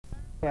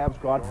Cavs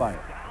caught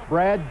fire.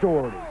 Brad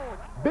Daugherty.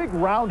 Big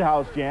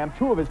roundhouse jam,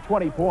 2 of his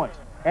 20 points.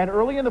 And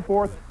early in the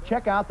fourth,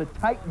 check out the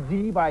tight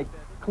D by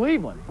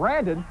Cleveland.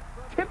 Brandon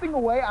tipping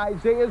away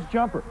Isaiah's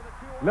jumper.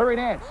 Larry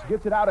Nance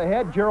gets it out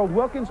ahead. Gerald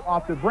Wilkins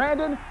off to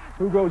Brandon,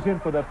 who goes in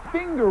for the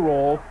finger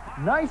roll.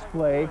 Nice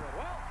play.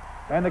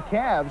 And the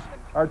Cavs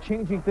are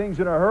changing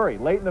things in a hurry.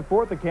 Late in the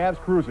fourth, the Cavs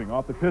cruising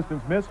off the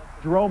Pistons miss.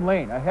 Jerome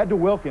Lane ahead to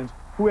Wilkins,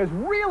 who has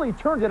really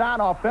turned it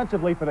on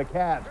offensively for the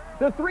Cavs.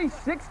 The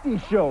 360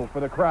 show for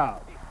the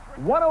crowd.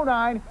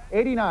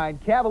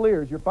 109-89,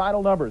 Cavaliers, your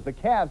final numbers. The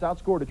Cavs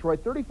outscored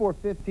Detroit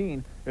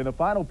 34-15 in the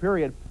final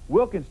period.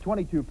 Wilkins,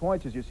 22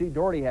 points. As you see,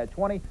 Daugherty had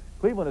 20.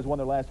 Cleveland has won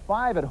their last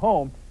 5 at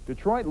home.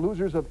 Detroit,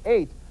 losers of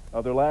 8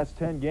 of their last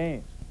 10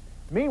 games.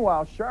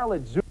 Meanwhile,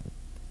 Charlotte Zoo.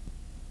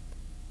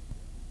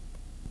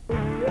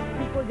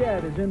 To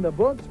forget is in the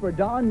books for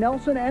Don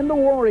Nelson and the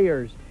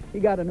Warriors. He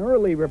got an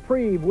early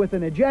reprieve with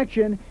an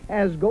ejection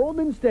as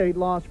Golden State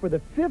lost for the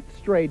 5th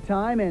straight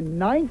time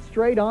and 9th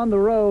straight on the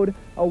road.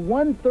 A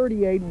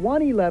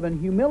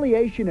 138-111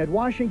 humiliation at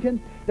Washington.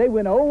 They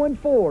went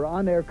 0-4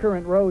 on their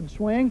current road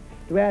swing.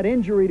 To add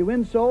injury to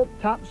insult,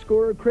 top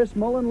scorer Chris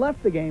Mullin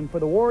left the game for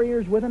the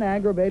Warriors with an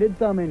aggravated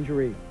thumb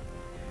injury.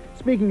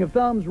 Speaking of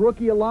thumbs,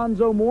 rookie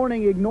Alonzo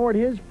Mourning ignored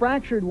his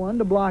fractured one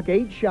to block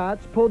 8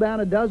 shots, pull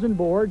down a dozen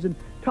boards, and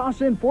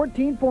toss in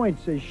 14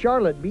 points as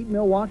Charlotte beat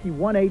Milwaukee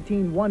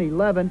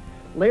 118-111.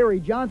 Larry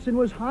Johnson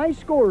was high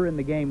scorer in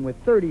the game with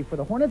 30 for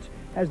the Hornets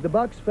as the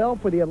Bucks fell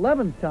for the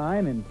 11th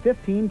time in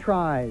 15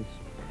 tries.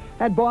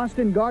 At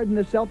Boston Garden,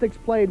 the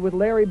Celtics played with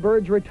Larry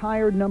Bird's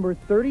retired number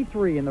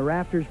 33 in the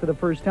rafters for the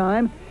first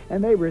time,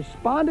 and they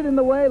responded in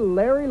the way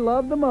Larry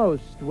loved the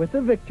most with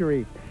a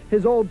victory.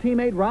 His old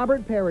teammate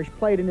Robert Parrish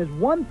played in his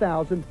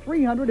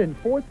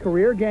 1,304th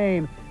career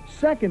game,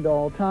 second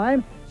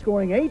all-time,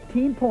 scoring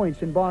 18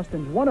 points in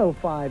Boston's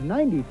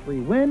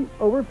 105-93 win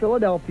over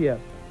Philadelphia.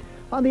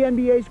 On the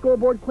NBA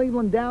scoreboard,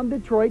 Cleveland down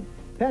Detroit.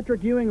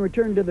 Patrick Ewing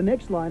returned to the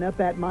Knicks lineup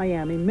at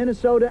Miami,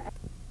 Minnesota.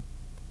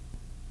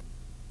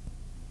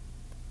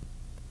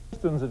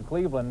 Pistons in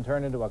Cleveland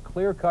turned into a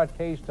clear-cut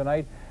case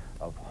tonight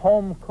of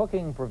home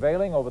cooking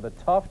prevailing over the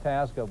tough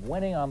task of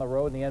winning on the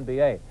road in the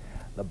NBA.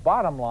 The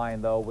bottom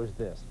line, though, was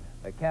this.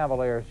 The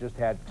Cavaliers just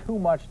had too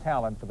much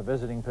talent for the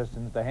visiting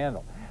Pistons to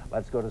handle.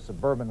 Let's go to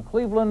suburban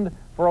Cleveland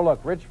for a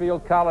look.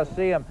 Richfield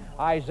Coliseum.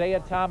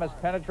 Isaiah Thomas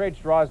penetrates,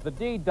 draws the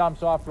D,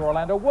 dumps off to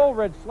Orlando.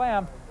 Woolridge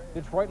slam.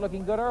 Detroit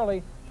looking good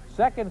early.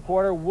 Second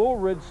quarter,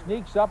 Woolridge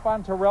sneaks up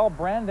on Terrell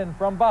Brandon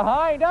from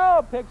behind.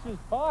 Oh, picks his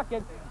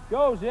pocket.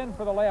 Goes in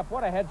for the layup.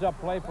 What a heads-up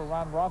play for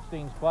Ron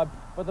Rothstein's club.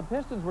 But the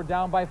Pistons were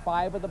down by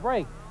 5 at the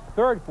break.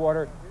 Third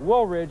quarter,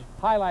 Woolridge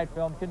highlight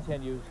film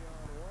continues.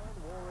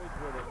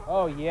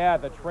 Oh, yeah,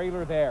 the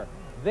trailer there.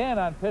 Then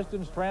on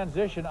Pistons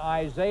transition,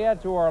 Isaiah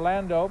to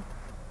Orlando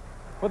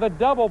for the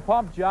double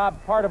pump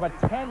job, part of a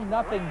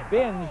 10-0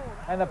 binge,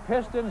 and the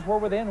Pistons were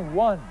within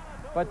 1.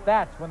 But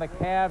that's when the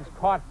Cavs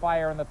caught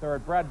fire in the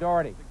third. Brad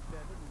Daugherty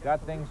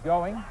got things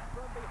going.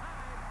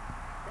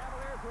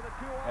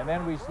 And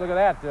then we look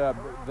at that.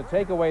 The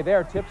takeaway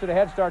there tips it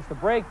ahead, starts the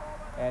break,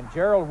 and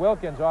Gerald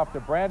Wilkins off to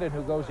Brandon,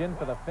 who goes in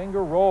for the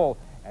finger roll.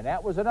 And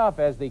that was enough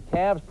as the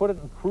Cavs put it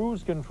in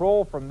cruise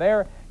control from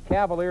there.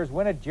 Cavaliers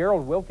win it.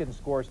 Gerald Wilkins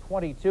scores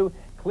 22.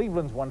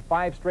 Cleveland's won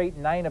 5 straight,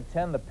 9 of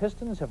 10. The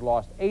Pistons have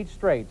lost 8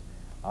 straight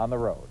on the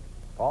road.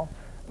 Paul?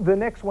 The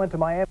Knicks went to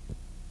Miami.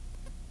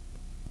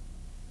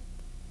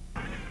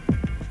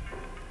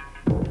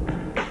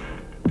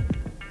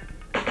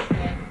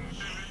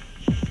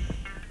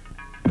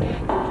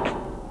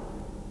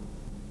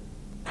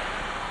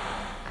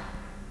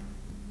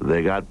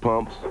 They got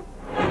pumps.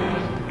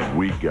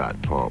 We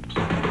got pumps.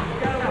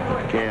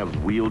 Cavs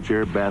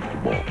Wheelchair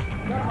Basketball.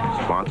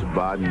 Sponsored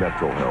by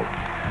Metro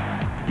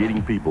Health.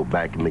 Getting people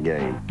back in the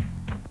game.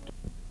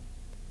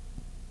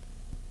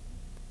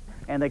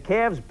 And the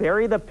Cavs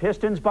bury the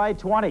Pistons by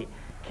 20.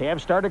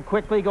 Cavs started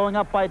quickly, going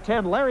up by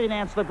 10. Larry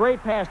Nance, the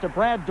great pass to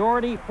Brad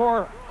Daugherty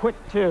for quick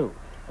 2.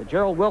 The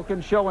Gerald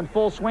Wilkins show in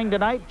full swing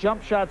tonight.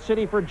 Jump shot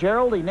city for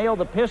Gerald. He nailed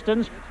the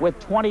Pistons with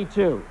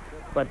 22.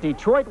 But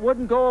Detroit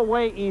wouldn't go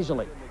away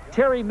easily.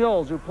 Terry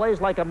Mills, who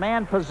plays like a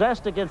man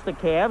possessed against the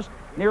Cavs,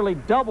 nearly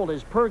doubled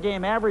his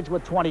per-game average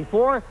with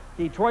 24.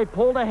 Detroit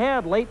pulled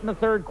ahead late in the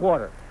third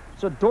quarter.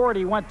 So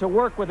Daugherty went to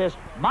work with this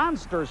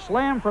monster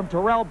slam from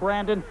Terrell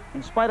Brandon.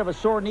 In spite of a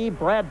sore knee,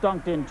 Brad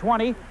dunked in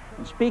 20.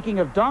 And speaking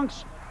of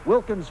dunks,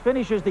 Wilkins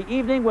finishes the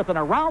evening with an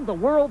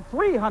around-the-world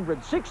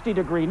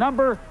 360-degree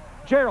number.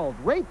 Gerald,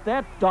 rate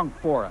that dunk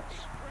for us.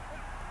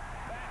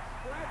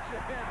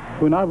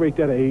 When I rate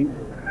that an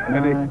 8,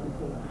 9.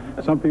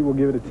 Some people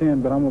give it a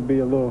 10, but I'm going to be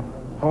a little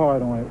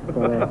hard on it.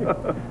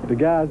 But, the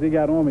guys, they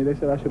got on me. They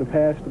said I should have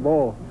passed the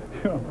ball.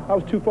 I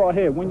was too far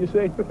ahead, wouldn't you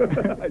say?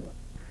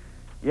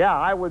 Yeah,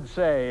 I would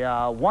say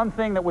one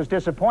thing that was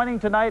disappointing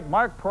tonight,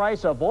 Mark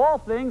Price, of all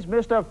things,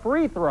 missed a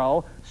free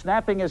throw,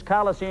 snapping his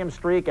Coliseum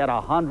streak at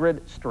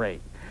 100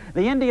 straight.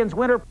 The Indians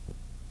winner.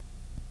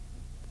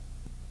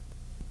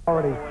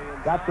 Already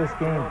got this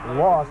game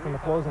lost in the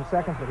closing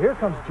seconds. But here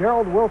comes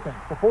Gerald Wilkins.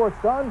 Before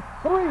it's done,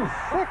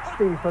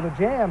 360 for the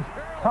Jams.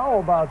 How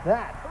about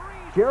that?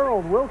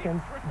 Gerald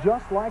Wilkins,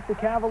 just like the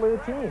Cavalier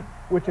team,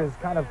 which has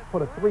kind of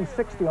put a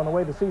 360 on the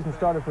way the season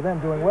started for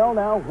them. Doing well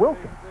now.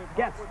 Wilkins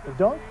gets the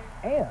dunk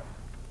and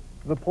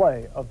the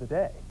play of the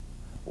day.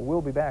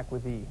 We'll be back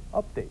with the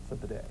updates of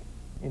the day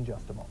in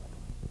just a moment.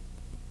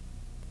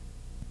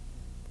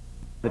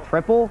 The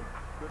triple,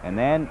 and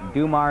then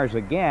Dumars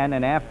again,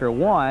 and after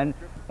one,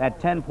 that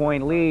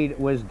 10-point lead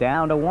was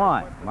down to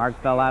 1.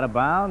 Mark fell out of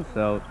bounds,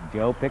 so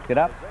Joe picked it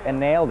up and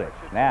nailed it.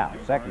 Now,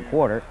 second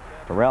quarter,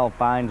 Terrell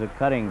finds a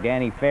cutting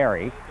Danny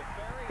Ferry.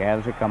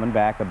 Cavs are coming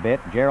back a bit.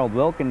 Gerald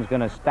Wilkins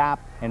going to stop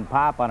and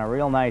pop on a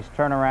real nice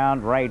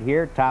turnaround right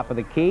here, top of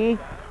the key.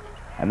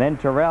 And then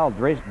Terrell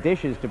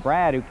dishes to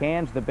Brad, who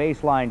cans the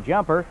baseline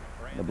jumper.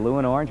 The blue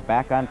and orange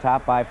back on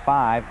top by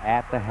 5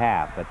 at the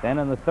half. But then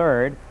in the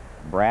third,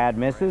 Brad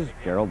misses.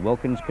 Gerald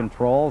Wilkins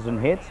controls and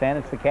hits, and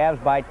it's the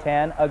Cavs by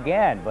 10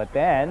 again. But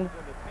then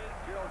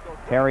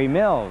Terry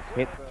Mills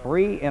hit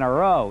 3 in a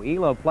row.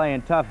 Elo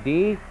playing tough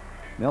D.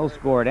 Mills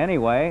scored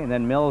anyway, and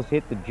then Mills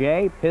hit the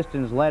J.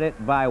 Pistons led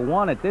it by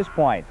 1 at this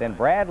point. Then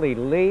Bradley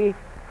Lee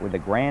with the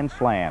grand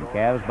slam.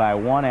 Cavs by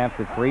 1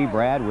 after 3.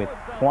 Brad with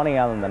 20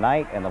 on the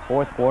night, and the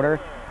fourth quarter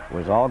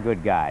was all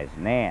good guys.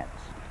 Nance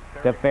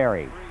to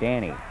Ferry.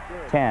 Danny,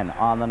 10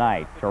 on the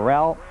night.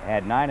 Terrell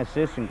had 9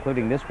 assists,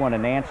 including this one to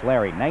Nance.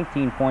 Larry,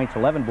 19 points,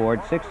 11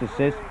 boards, 6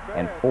 assists,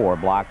 and 4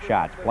 block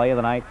shots. Play of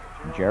the night,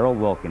 Gerald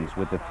Wilkins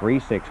with the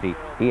 360.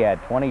 He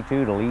had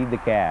 22 to lead the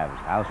Cavs.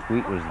 How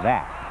sweet was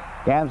that?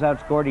 Cavs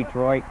outscored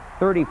Detroit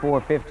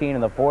 34-15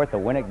 in the fourth to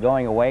win it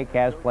going away.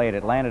 Cavs play at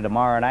Atlanta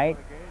tomorrow night.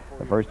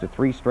 The first of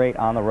 3 straight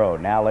on the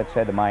road. Now let's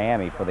head to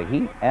Miami for the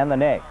Heat and the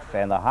Knicks.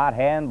 And the hot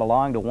hand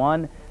belonged to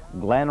one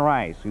Glenn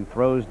Rice, who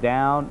throws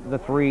down the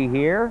 3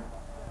 here.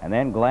 And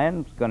then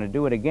Glenn's going to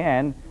do it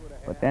again.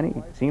 But then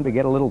he seemed to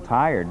get a little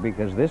tired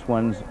because this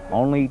one's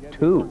only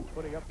 2.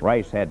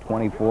 Rice had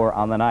 24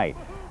 on the night.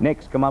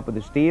 Knicks come up with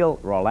the steal.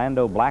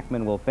 Rolando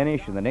Blackman will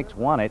finish, and the Knicks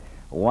won it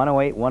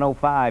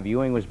 108-105.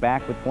 Ewing was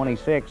back with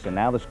 26, and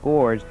now the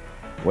scores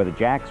where the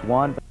Jacks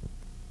won.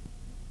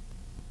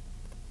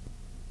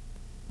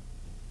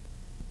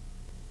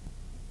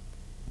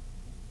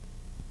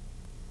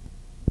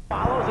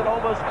 Follows it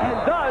almost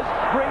and does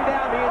bring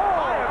down the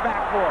entire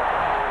backcourt.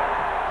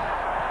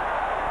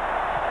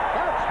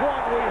 That's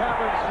one we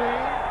haven't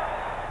seen.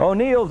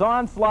 O'Neal's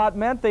onslaught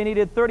meant they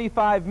needed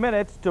 35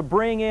 minutes to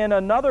bring in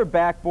another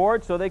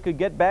backboard so they could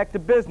get back to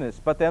business.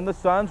 But then the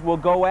Suns will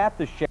go at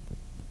the shot.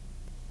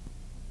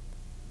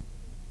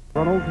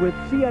 Reynolds with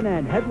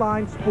CNN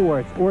Headline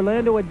Sports.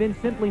 Orlando had been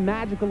simply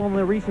magical on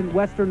the recent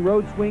Western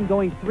road swing,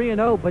 going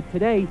 3-0, but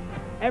today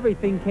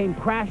everything came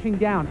crashing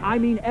down. I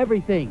mean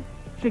everything.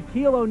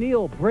 Shaquille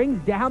O'Neal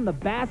brings down the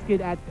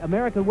basket at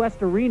American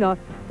West Arena.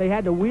 They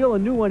had to wheel a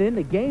new one in.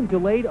 The game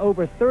delayed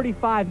over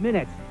 35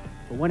 minutes.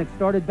 But when it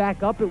started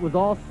back up, it was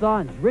all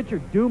Suns.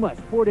 Richard Dumas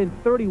poured in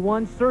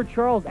 31. Sir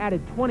Charles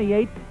added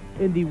 28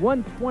 in the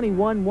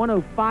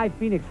 121-105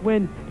 Phoenix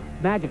win.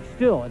 Magic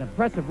still an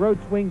impressive road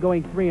swing,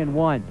 going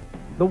 3-1.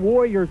 The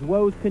Warriors'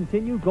 woes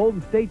continue.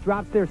 Golden State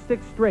drops their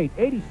 6th straight,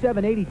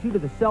 87-82 to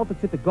the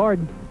Celtics at the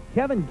Garden.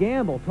 Kevin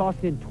Gamble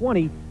tossed in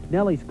 20.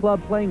 Nelly's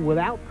club playing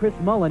without Chris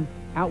Mullin,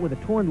 out with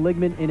a torn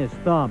ligament in his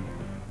thumb.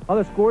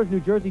 Other scores: New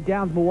Jersey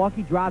downs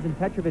Milwaukee, Drazen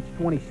Petrovic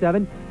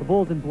 27. The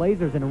Bulls and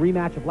Blazers in a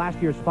rematch of last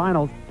year's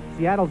finals.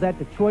 Seattle's at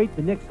Detroit.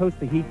 The Knicks host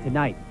the Heat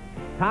tonight.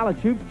 College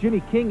hoops: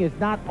 Jimmy King is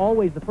not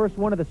always the first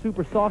one of the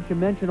super softs you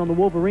mentioned on the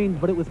Wolverines,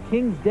 but it was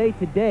King's day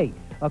today.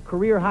 A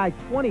career-high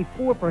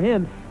 24 for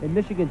him in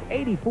Michigan's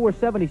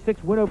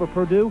 84-76 win over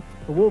Purdue.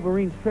 The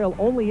Wolverines trail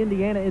only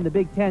Indiana in the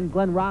Big Ten.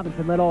 Glenn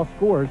Robinson led all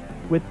scorers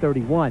with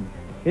 31.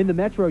 In the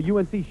Metro,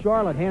 UNC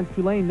Charlotte hands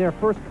Tulane their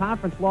first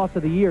conference loss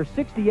of the year,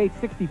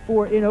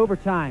 68-64 in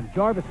overtime.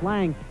 Jarvis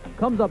Lang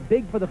comes up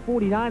big for the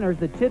 49ers.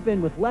 The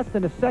tip-in with less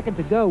than a second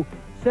to go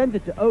sends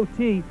it to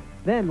OT.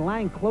 Then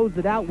Lang closed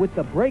it out with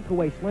the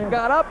breakaway slam.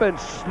 Got up and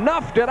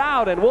snuffed it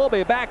out, and we'll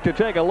be back to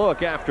take a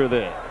look after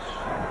this.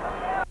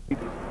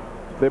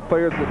 The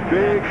players with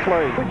big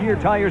plays. Goodyear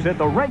tires at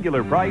the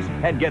regular price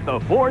and get the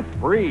 4th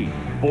free.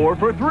 4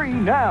 for 3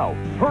 now.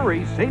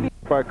 Hurry, saving.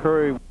 By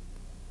Curry.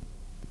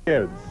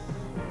 Kids.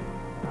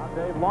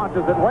 Dave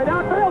launches it way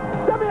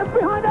downfield. Simeon's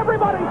behind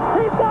everybody.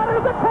 He's got it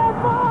at the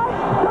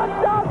 10-5.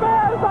 Touchdown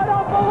Bears. I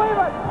don't believe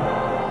it.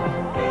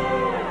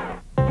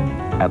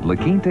 At La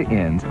Quinta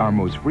Inns, our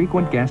most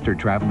frequent guest are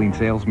traveling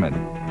salesmen.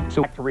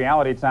 So back to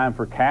reality time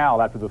for Cal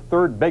after the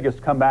 3rd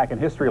biggest comeback in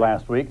history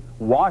last week.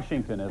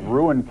 Washington has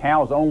ruined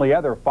Cal's only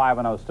other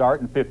 5-0 start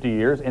in 50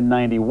 years in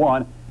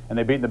 '91, and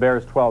they've beaten the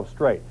Bears 12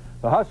 straight.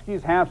 The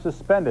Huskies have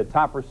suspended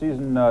top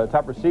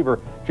receiver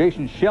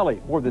Jason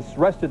Shelley for this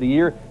rest of the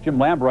year. Jim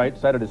Lambright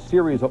cited a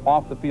series of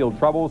off-the-field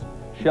troubles.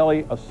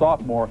 Shelley, a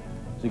sophomore,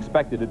 is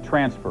expected to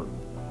transfer.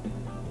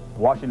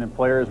 Washington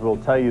players will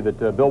tell you that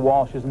Bill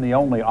Walsh isn't the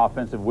only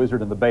offensive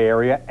wizard in the Bay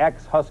Area.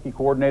 Ex-Husky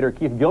coordinator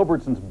Keith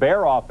Gilbertson's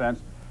Bear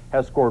offense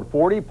has scored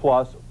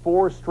 40-plus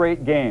 4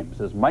 straight games.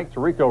 As Mike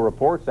Tirico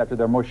reports, after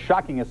their most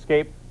shocking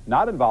escape,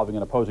 not involving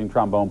an opposing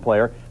trombone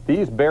player,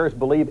 these Bears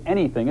believe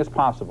anything is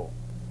possible.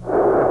 If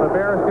the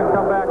Bears can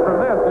come back from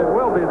this, it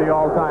will be the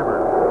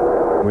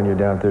all-timer. When you're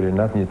down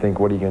 30-0, you think,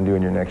 what are you going to do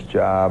in your next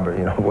job? Or,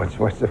 you know, what's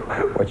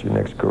your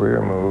next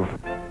career move?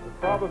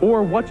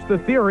 Or what's the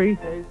theory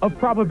of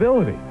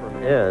probability?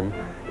 N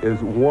is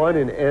 1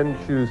 in N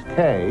choose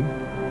K,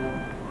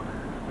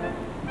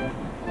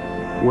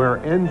 where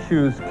N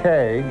choose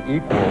K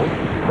equals...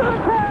 To the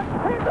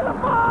 10, into the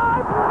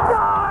 5,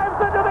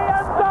 dives into the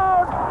end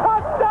zone,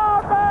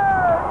 touchdown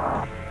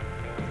Bears!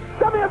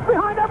 Simeon's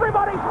behind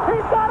everybody,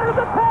 he's got it at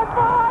the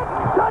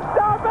 10-5,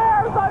 touchdown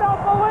Bears, I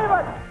don't believe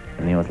it!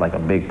 And it was like a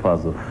big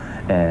puzzle,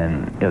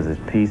 and it was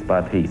just piece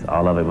by piece,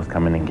 all of it was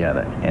coming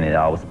together, and it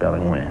all was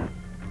spelling win.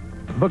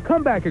 The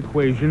comeback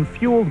equation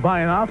fueled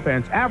by an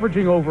offense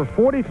averaging over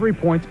 43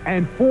 points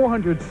and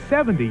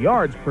 470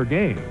 yards per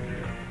game.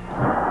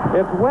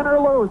 It's win or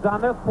lose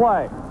on this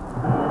play.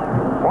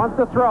 Wants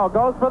to throw,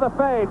 goes for the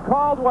fade.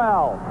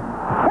 Caldwell.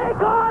 He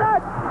caught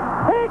it!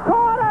 He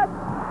caught it!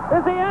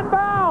 Is he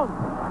inbound?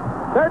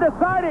 They're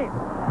deciding.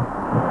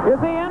 Is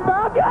he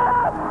inbound?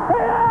 Yes! He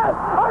is!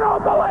 I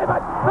don't believe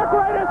it! The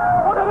greatest,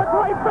 one of the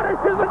great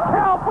finishes in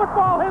Cal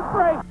football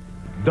history!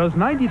 Does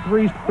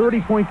 93's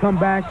 30-point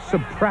comeback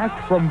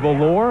subtract from the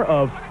lore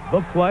of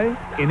the play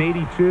in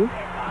 82?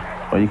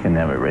 Well, you can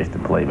never erase the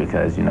play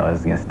because, you know,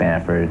 it's against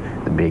Stanford,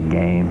 the big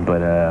game,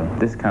 but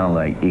this kind of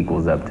like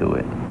equals up to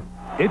it.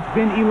 It's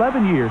been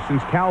 11 years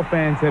since Cal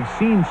fans have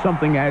seen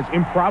something as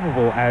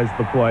improbable as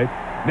the play.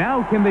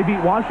 Now can they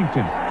beat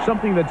Washington,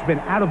 something that's been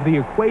out of the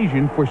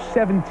equation for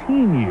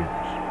 17 years?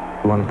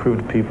 We want to prove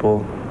to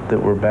people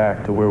that we're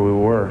back to where we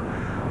were,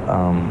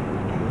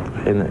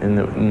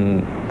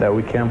 that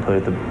we can play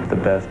with the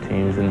best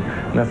teams, and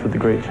that's what the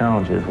great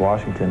challenge is.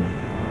 Washington,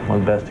 one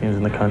of the best teams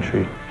in the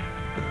country.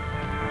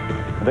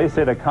 They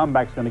say the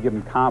comeback's going to give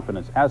them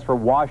confidence. As for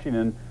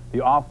Washington, the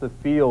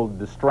off-the-field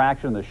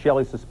distraction, the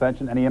Shelley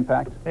suspension, any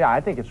impact? Yeah,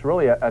 I think it's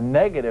really a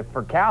negative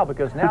for Cal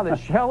because now that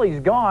Shelley's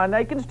gone,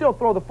 they can still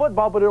throw the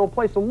football, but it'll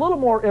place a little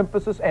more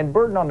emphasis and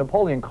burden on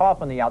Napoleon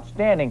Kaufman, the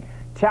outstanding,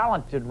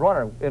 talented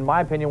runner, in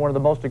my opinion, one of the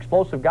most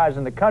explosive guys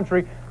in the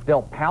country.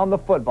 They'll pound the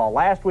football.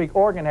 Last week,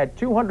 Oregon had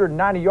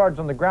 290 yards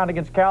on the ground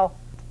against Cal.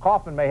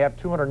 Kaufman may have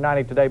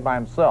 290 today by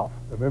himself.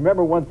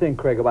 Remember one thing,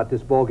 Craig, about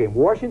this ball game.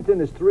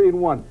 Washington is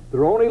 3-1.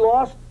 Their only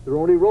loss, their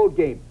only road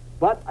game.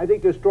 But I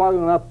think they're strong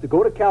enough to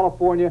go to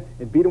California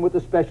and beat them with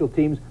the special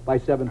teams by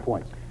 7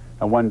 points.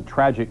 And one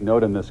tragic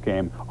note in this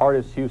game,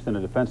 Artis Houston,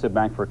 a defensive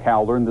back for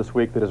Cal, learned this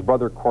week that his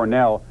brother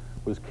Cornell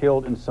was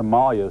killed in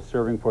Somalia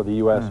serving for the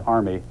U.S.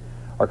 Army.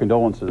 Our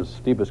condolences,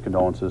 deepest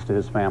condolences to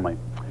his family.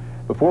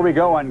 Before we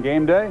go on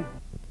game day,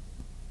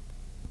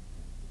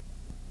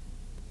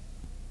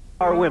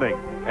 are winning,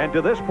 and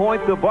to this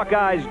point the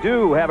Buckeyes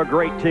do have a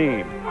great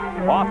team.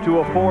 Off to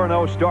a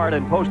 4-0 start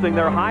and posting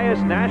their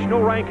highest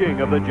national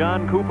ranking of the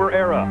John Cooper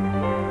era.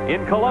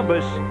 In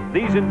Columbus,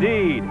 these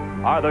indeed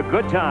are the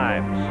good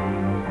times.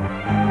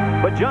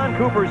 But John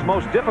Cooper's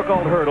most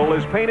difficult hurdle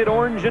is painted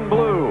orange and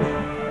blue,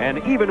 and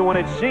even when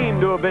it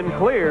seemed to have been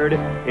cleared,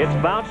 it's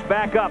bounced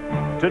back up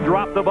to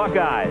drop the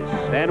Buckeyes,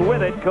 and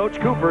with it, Coach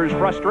Cooper's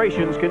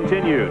frustrations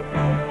continued.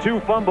 2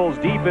 fumbles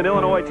deep in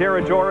Illinois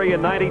territory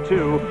in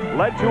 '92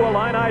 led to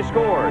Illini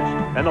scores,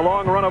 and the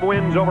long run of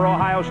wins over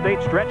Ohio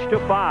State stretched to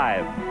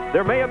 5.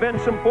 There may have been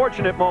some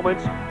fortunate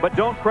moments, but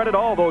don't credit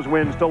all those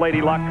wins to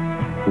Lady Luck.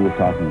 We were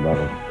talking about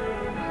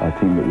a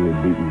team that we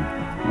had beaten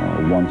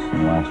once in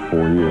the last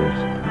 4 years.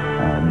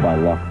 By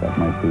luck, that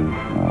might be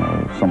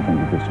something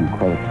to give some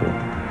credit to.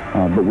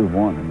 But we've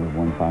won, and we've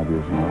won 5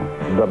 years in a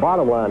row. The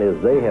bottom line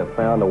is they have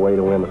found a way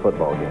to win the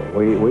football game.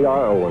 We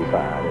are 0-5.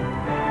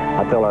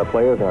 I tell our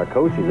players and our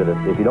coaches that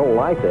if you don't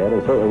like that,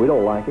 and certainly we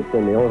don't like it,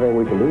 then the only thing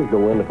we can do is go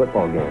win the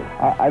football game.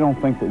 I don't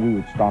think that we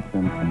would stop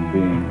them from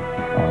being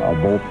a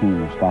bowl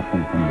team or stop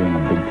them from being a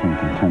Big Ten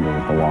contender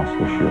with the loss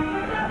this year.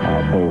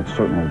 But it would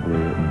certainly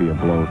be a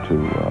blow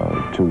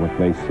to what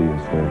they see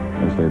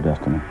as their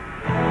destiny.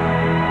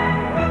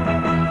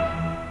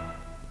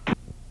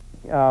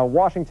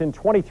 Washington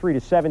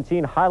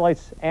 23-17.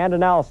 Highlights and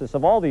analysis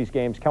of all these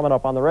games coming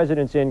up on the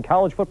Residence Inn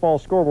College Football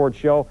Scoreboard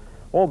Show,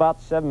 about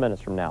 7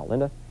 minutes from now.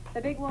 Linda?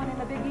 The big one in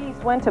the Big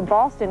East went to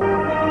Boston.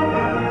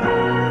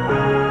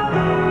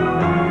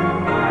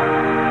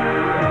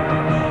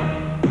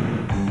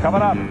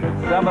 coming up,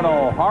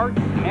 Seminole Heart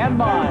and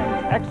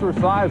Mind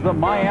exercise the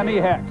Miami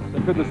Hex.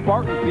 And could the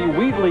Spartans be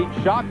Wheatley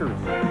Shockers?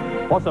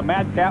 Plus a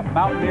Madcap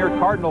Mountaineer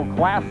Cardinal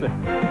Classic.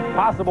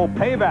 Possible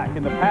payback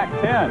in the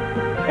Pac-10.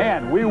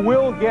 And we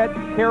will get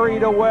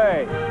carried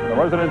away. The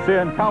Residence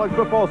Inn College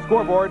Football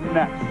Scoreboard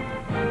next.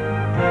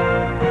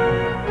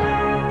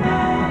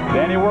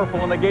 Danny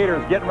Werfel and the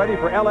Gators getting ready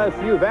for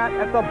LSU. That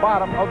at the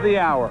bottom of the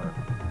hour.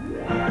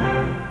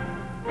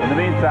 In the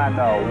meantime,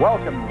 though,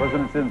 welcome to the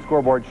Residence Inn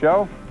Scoreboard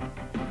Show.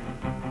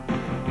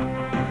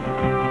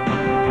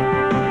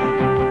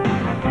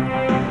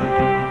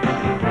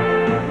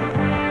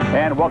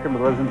 And welcome to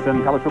the Residence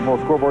Inn College Football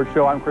Scoreboard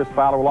Show. I'm Chris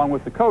Fowler, along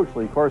with the coach,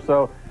 Lee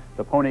Corso.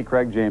 the Pony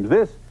Craig James.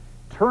 This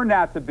turned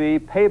out to be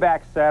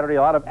payback Saturday.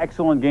 A lot of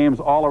excellent games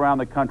all around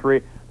the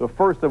country, the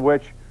first of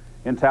which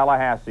in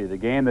Tallahassee, the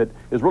game that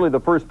is really the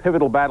first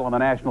pivotal battle in the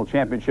national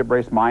championship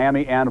race,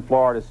 Miami and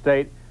Florida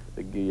State.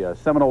 The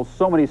Seminoles,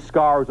 so many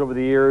scars over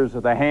the years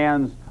at the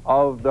hands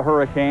of the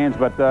Hurricanes,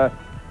 but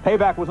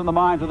payback was in the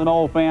minds of the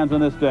Nole fans on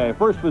this day.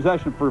 First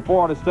possession for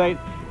Florida State.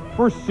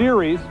 First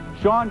series,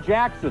 Sean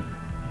Jackson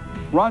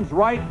runs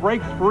right,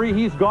 breaks free,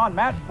 he's gone.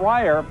 Matt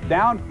Fryer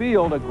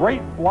downfield, a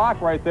great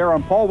block right there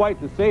on Paul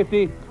White, the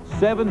safety.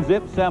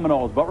 7-zip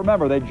Seminoles. But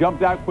remember, they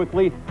jumped out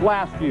quickly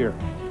last year.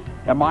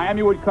 And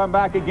Miami would come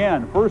back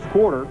again. First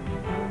quarter,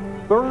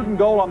 3rd and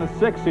goal on the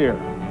 6 here.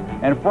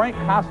 And Frank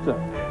Costa,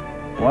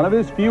 one of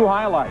his few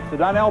highlights. To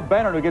Donnell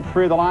Bennett, who gets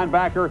free of the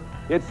linebacker.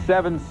 It's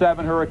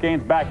 7-7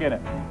 Hurricanes back in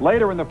it.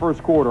 Later in the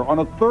first quarter, on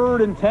a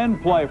 3rd and 10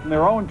 play from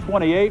their own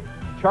 28,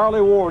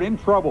 Charlie Ward in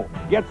trouble,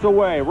 gets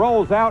away,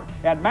 rolls out,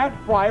 and Matt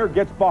Fryer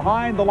gets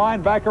behind the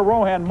linebacker,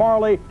 Rohan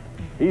Marley.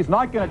 He's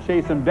not going to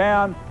chase him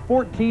down.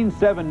 14-7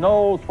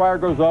 Noles. Fryer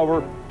goes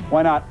over.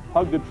 Why not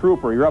hug the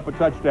trooper? You're up a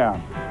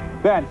touchdown.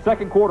 Then,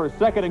 second quarter,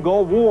 2nd and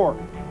goal, Ward.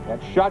 That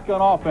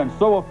shotgun offense,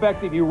 so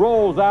effective. He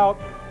rolls out,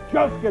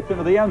 just gets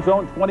into the end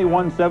zone.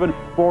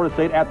 21-7 Florida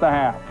State at the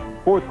half.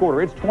 Fourth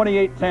quarter, it's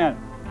 28-10.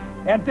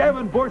 And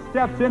Devin Bush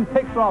steps in,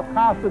 picks off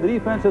Costa. The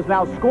defense has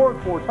now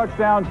scored 4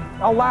 touchdowns,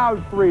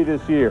 allowed 3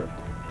 this year.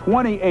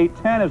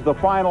 28-10 is the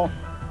final.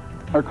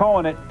 They're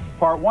calling it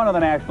Part 1 of the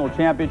national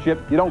championship.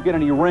 You don't get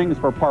any rings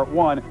for Part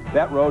 1.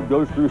 That road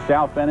goes through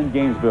South Bend and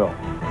Gainesville.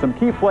 Some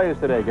key plays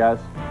today, guys.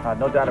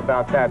 No doubt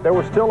about that. There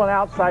was still an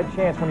outside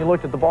chance when you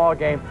looked at the ball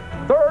game.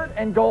 3rd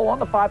and goal on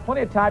the 5,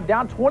 plenty of time,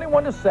 down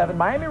 21-7.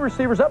 Miami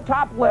receivers up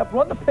top left,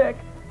 run the pick.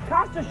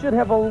 Costa should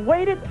have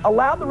waited,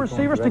 allowed the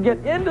receivers to get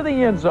into the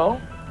end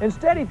zone.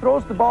 Instead, he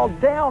throws the ball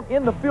down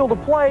in the field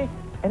of play,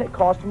 and it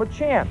cost him a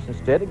chance.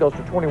 Instead, it goes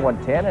to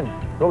 21-10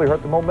 and really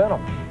hurt the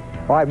momentum.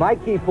 All right, my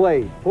key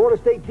plays. Florida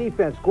State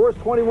defense scores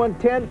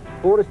 21-10.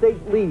 Florida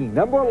State leading.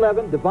 Number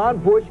 11, Devon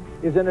Bush,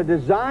 is in a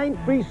design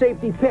free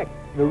safety pick.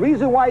 The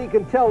reason why you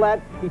can tell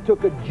that, he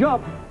took a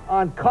jump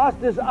on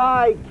Costa's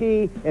eye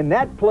key, and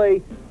that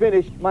play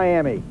finished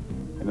Miami.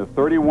 And the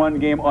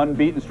 31-game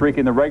unbeaten streak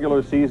in the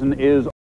regular season is